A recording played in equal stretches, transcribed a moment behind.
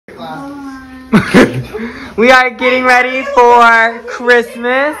We are getting ready for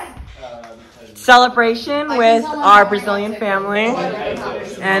Christmas celebration with our Brazilian family,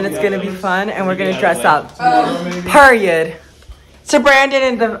 and it's gonna be fun, and we're gonna dress up. Period. To Brandon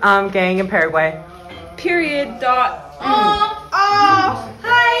and the gang in Paraguay. Period. Dot. Hi,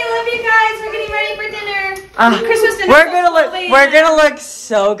 love you guys. We're getting ready for dinner. Christmas dinner. We're gonna look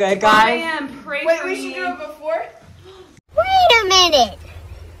so good, guys. Wait, we should do it before. Wait a minute.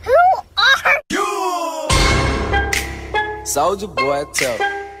 Who are you? Soldier boy, tell.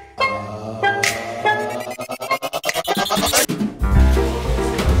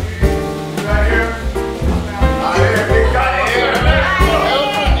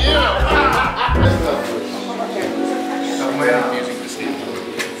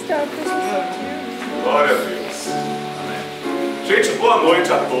 Glória a Deus. Gente, boa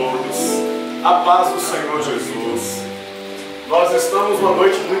noite a todos. A paz do Senhor Jesus. Nós estamos numa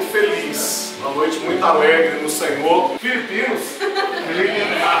noite muito feliz, uma noite muito alegre no Senhor. Filipinos.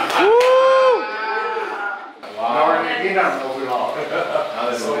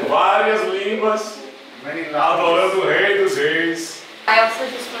 São várias línguas, adorando o Rei dos Reis. I also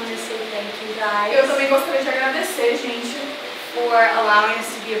just want to say thank you guys. Eu também gostaria de agradecer, gente, for allowing us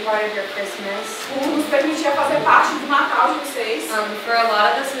to be a part of your Christmas. por nos permitir fazer parte do Natal de vocês. For a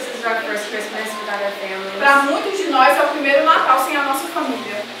lot of us, this is our first Christmas without our families. Para muitos de nós é o primeiro Natal sem a nossa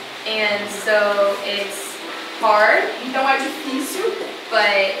família. And so it's hard, Então é difícil,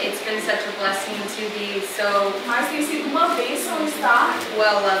 but it's been such a blessing to be so mas tem sido uma bênção estar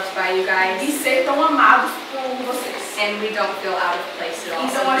well loved by you e guys. ser tão amados por vocês. And we don't feel out of place at all.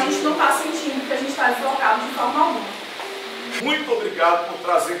 Então a gente não está sentindo que a gente está deslocado de forma alguma. Muito obrigado por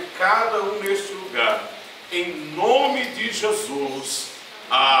trazer cada um neste lugar. Em nome de Jesus.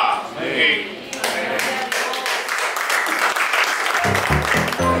 Amém.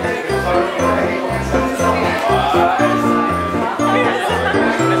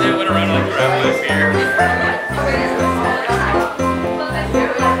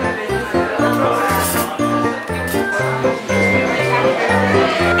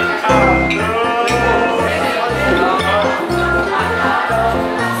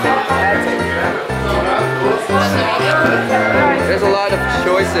 There's a lot of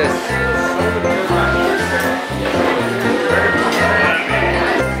choices.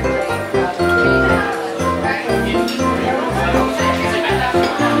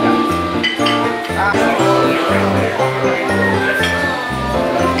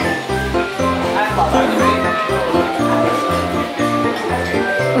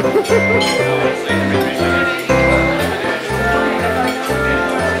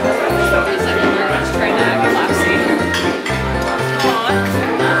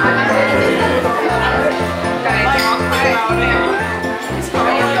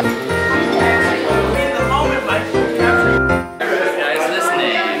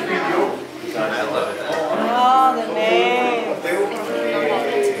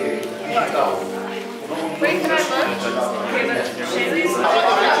 Wait, can I look? Okay, but Shaylee's...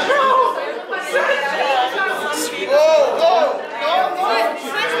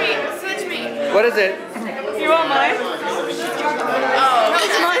 Switch me. What is it? You want mine? Oh.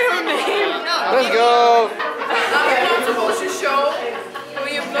 It's my own name. Let's go. You're not supposed to show who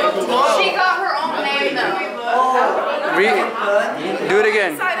you look. She got her own name though. Do it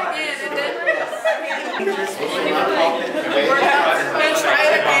again. Try it again and then... Then try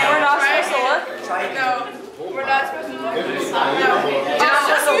it again. We're not supposed to look? No. We're not supposed to look?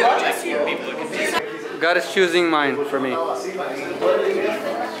 No. Just you. God is choosing mine for me.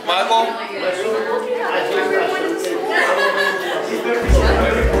 Michael.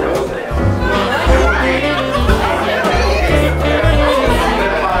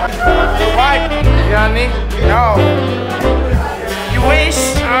 You got me? No. You wish.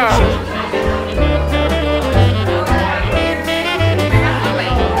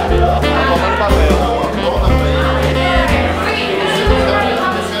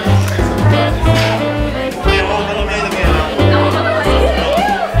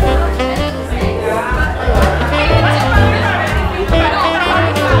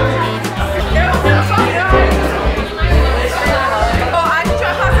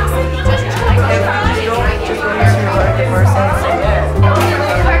 First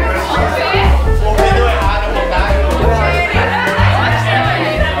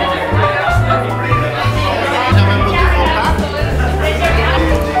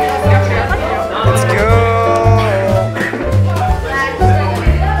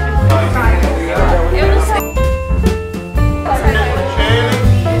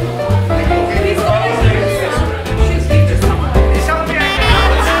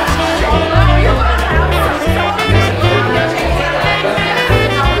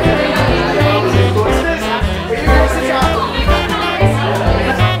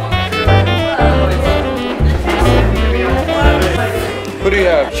Who do you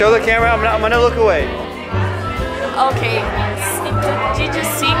have? Show the camera. I'm gonna look away. Okay. Did you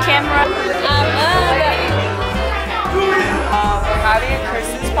see camera? We're having a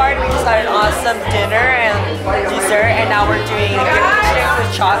Christmas party. We just had an awesome dinner and dessert, and now we're doing a gift exchange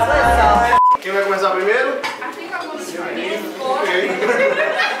with chocolate. So. Quem vai começar primeiro?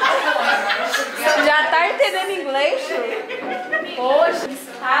 Já tá entendendo inglês? Poxa,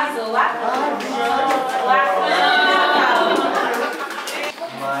 arrasou.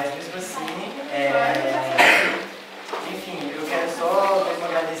 Mas mesmo assim, enfim, eu quero só mesmo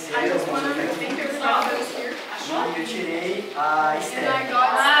agradecer aos meus amigos. E eu tirei a Esther. É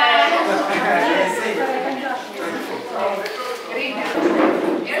isso aí.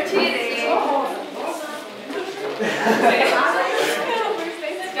 Eu tirei.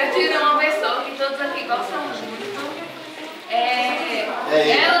 Eu tirei uma pessoa que todos aqui gostam muito.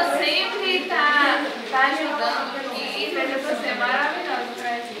 Ela sempre tá ajudando aqui e fez essa ser maravilhosa pra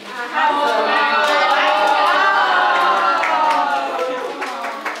gente.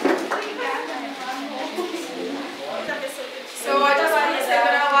 So I just want to say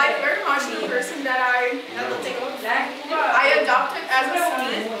that I like very much the person that I adopted as a son,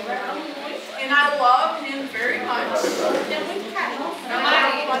 and I love him very much.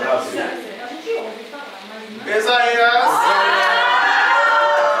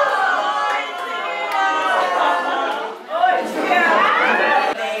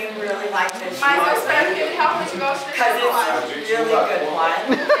 They really like this Mas eu espero que ele realmente goste desse because chocolate. it's a really good one.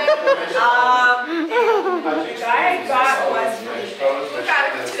 The guy I got was O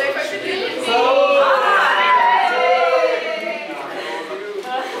cara que eu tirei foi Feliz.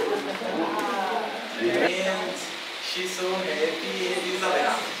 And she's so happy,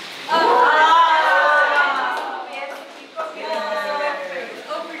 Elizabeth.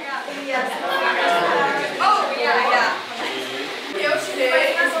 Eu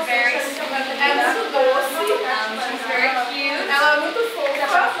tirei é muito doce. Ela é muito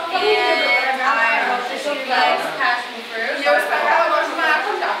fofa. E eu espero que ela goste de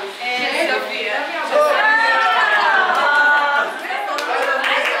maracujá. Sofia.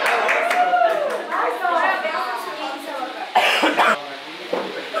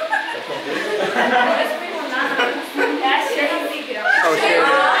 Oh shit.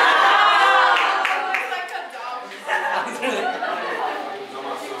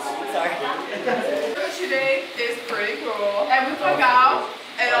 Eu tirei is pretty cool. É muito legal.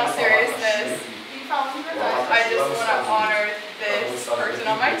 In all seriousness, I just want to honor this person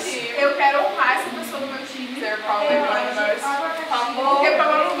on my team. Eu quero honrar essa pessoa do meu time. They're probably one of the most humble. Porque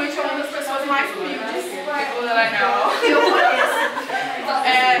provavelmente é uma das pessoas mais humildes. People that I know.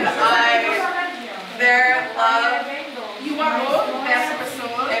 And their love. E o amor dessa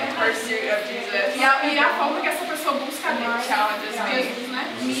pessoa in pursuit of Jesus. E a forma que essa pessoa busca a Deus. Challenges Jesus, né?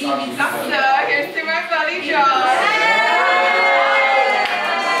 Me desafia. Here's to my buddy John.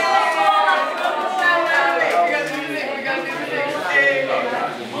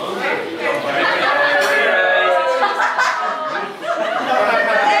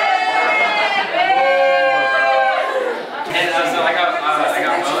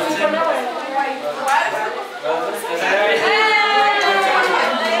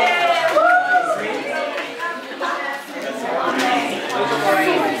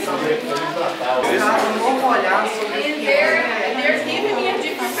 There's giving me a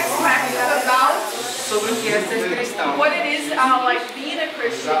different perspective about Sobre o que é ser cristão. what it is like being a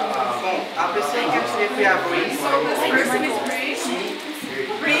Christian. Bom, a pessoa que eu tirei foi a Bree. So this person is Bree.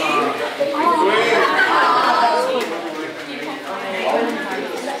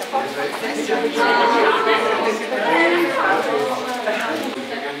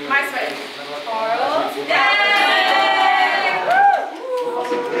 Mais velho.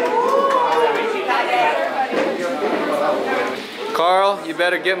 Carl, you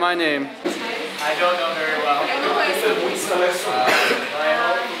better get my name. I don't know very well. Eu não conheço muito.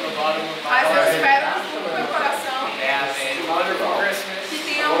 Mas eu espero do meu coração Wonderful Christmas. que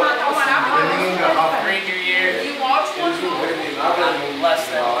tenha um Natal maravilhoso Great New Year. e um ótimo ano novo. Bless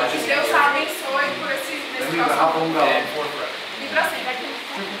them. Que Deus abençoe por nesse próximo ano. And forthright. E pra sempre.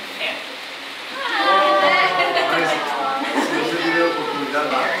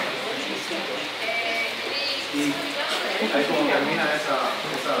 Aí como termina essa...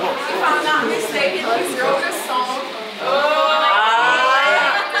 If I'm not mistaken, he wrote a song.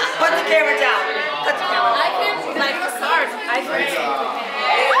 Put the camera down. Put the camera down. I can't like a start. I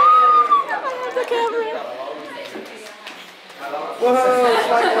The camera.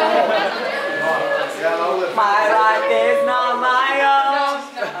 My life is not my own.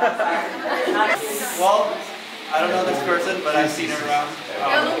 Well, I don't know this person, but I've seen her around.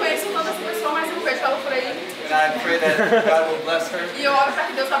 Eu não conheço tanto essa pessoa, mas eu vejo ela por aí. And I pray that God will bless her E eu oro para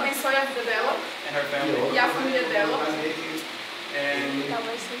que Deus abençoe a vida dela and her family. e a família dela. And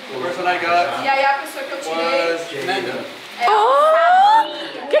the person I got E aí a pessoa que eu tirei was Amanda.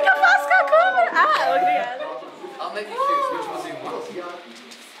 Oh! O que eu faço com a câmera? Ah, obrigada. I'll make you choose which one you want.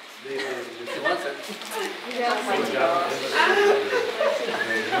 She wants it.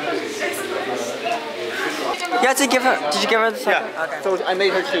 You had to give her. Did you give her the second? Yeah. Okay. So I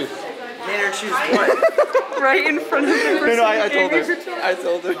made her choose. Made her choose what? Right in front of the person. No, I told her. I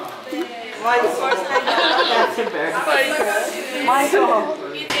told her. That's embarrassing. Michael.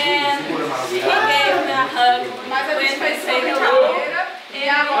 He gave me a hug Mas a gente when fez we say sobre a tchau. carreira e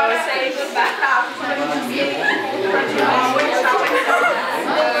agora Say goodbye. quando a gente se encontra de novo e tchau.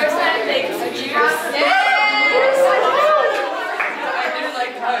 The person I take is years. I do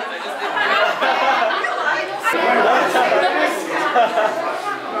like hugs. I just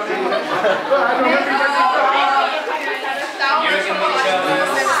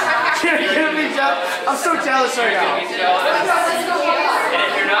I'm so jealous right now. And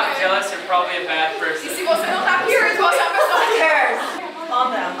if you're not jealous, you're probably a bad person. Se você não tá curious, você é uma pessoa que cares.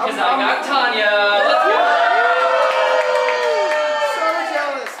 Calm down. Because I got Tanya. Let's go. So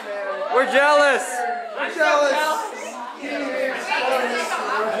jealous, man. We're jealous. I'm jealous.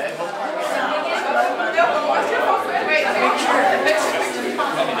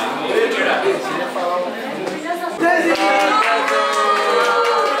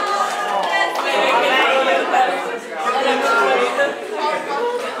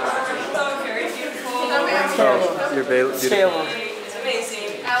 Oh, you're beautiful.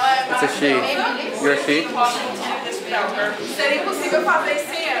 It's a she. You're a she? Seria impossível fazer isso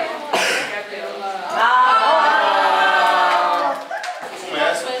sem ela.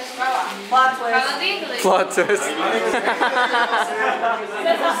 Falando inglês. Plot twist. Você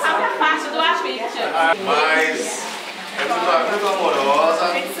só sabe a parte do artista. Mas é muito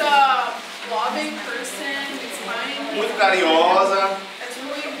amorosa, It's a loving person, it's kind, muito carinhosa. it's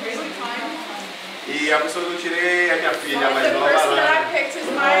really kind. E a pessoa que eu tirei é minha filha, a The mais nova, person that I Alana. picked is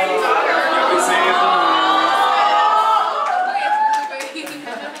my daughter. Minha princesa.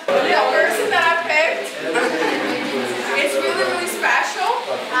 The person that I picked, it's really special.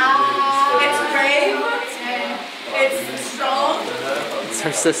 It's brave. It's strong. It's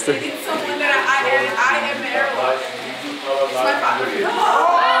her sister. It's someone that I admire a lot. It's my father.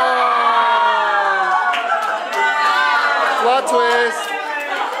 Plot twist.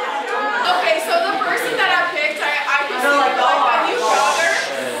 Okay, so the person that I picked, I consider like my new brother.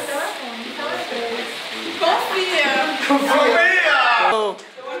 Confia. Oh,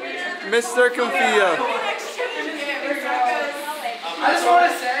 Mr. Confia. I just want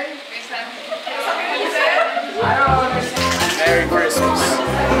to say, Merry Christmas.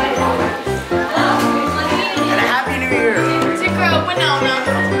 And a Happy New Year. To grow banana.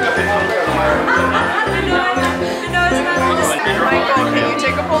 Michael, can you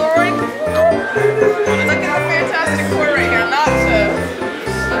take a Polaroid? Look at the fantastic cord right here. Not to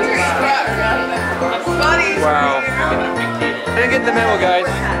strap around the body. Wow. I didn't get the memo, guys.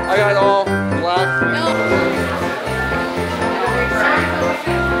 I got it all black.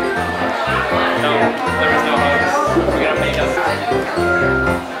 No, there was no hugs. We gotta make up.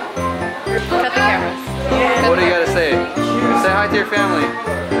 Cut the cameras. What do you gotta say? Say hi to your family.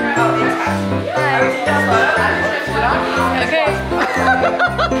 Okay.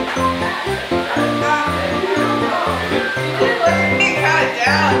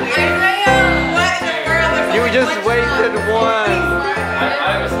 You just wasted one.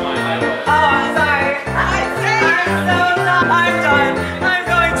 I was fine. I'm sorry. I'm so done. I'm done. I'm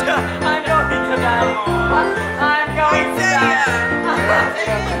going to die. I'm going to die.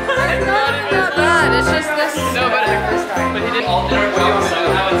 It's not even that bad. It's just this. No, but he did all the video, so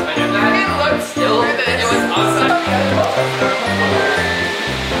now it's better. It looks Still, it was awesome.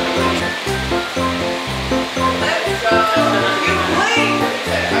 Let's go. You blink.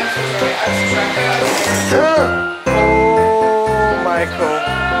 Oh, Michael.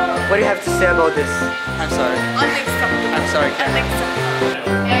 What do you have to say about this? I'm sorry. Unacceptable. I'm sorry, Ken.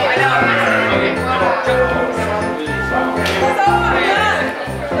 I know.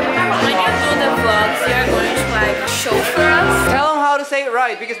 When you do the vlogs, you're going to like show for us. Tell them how to say it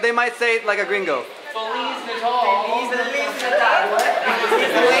right, because they might say it like a gringo. Feliz Natal.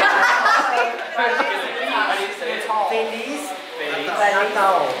 Feliz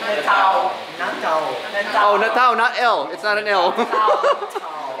Natal. Natal. Natal. Oh, Natal, not L. It's not an L. Natal.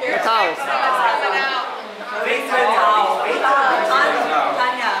 Feliz Natal.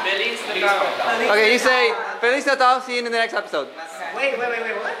 Feliz Natal. Okay, you say Feliz Natal. See you in the next episode. Wait, what?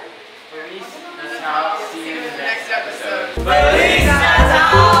 Feliz Natal. See you in the next episode. Feliz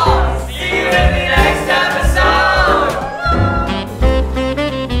Natal! See you in the next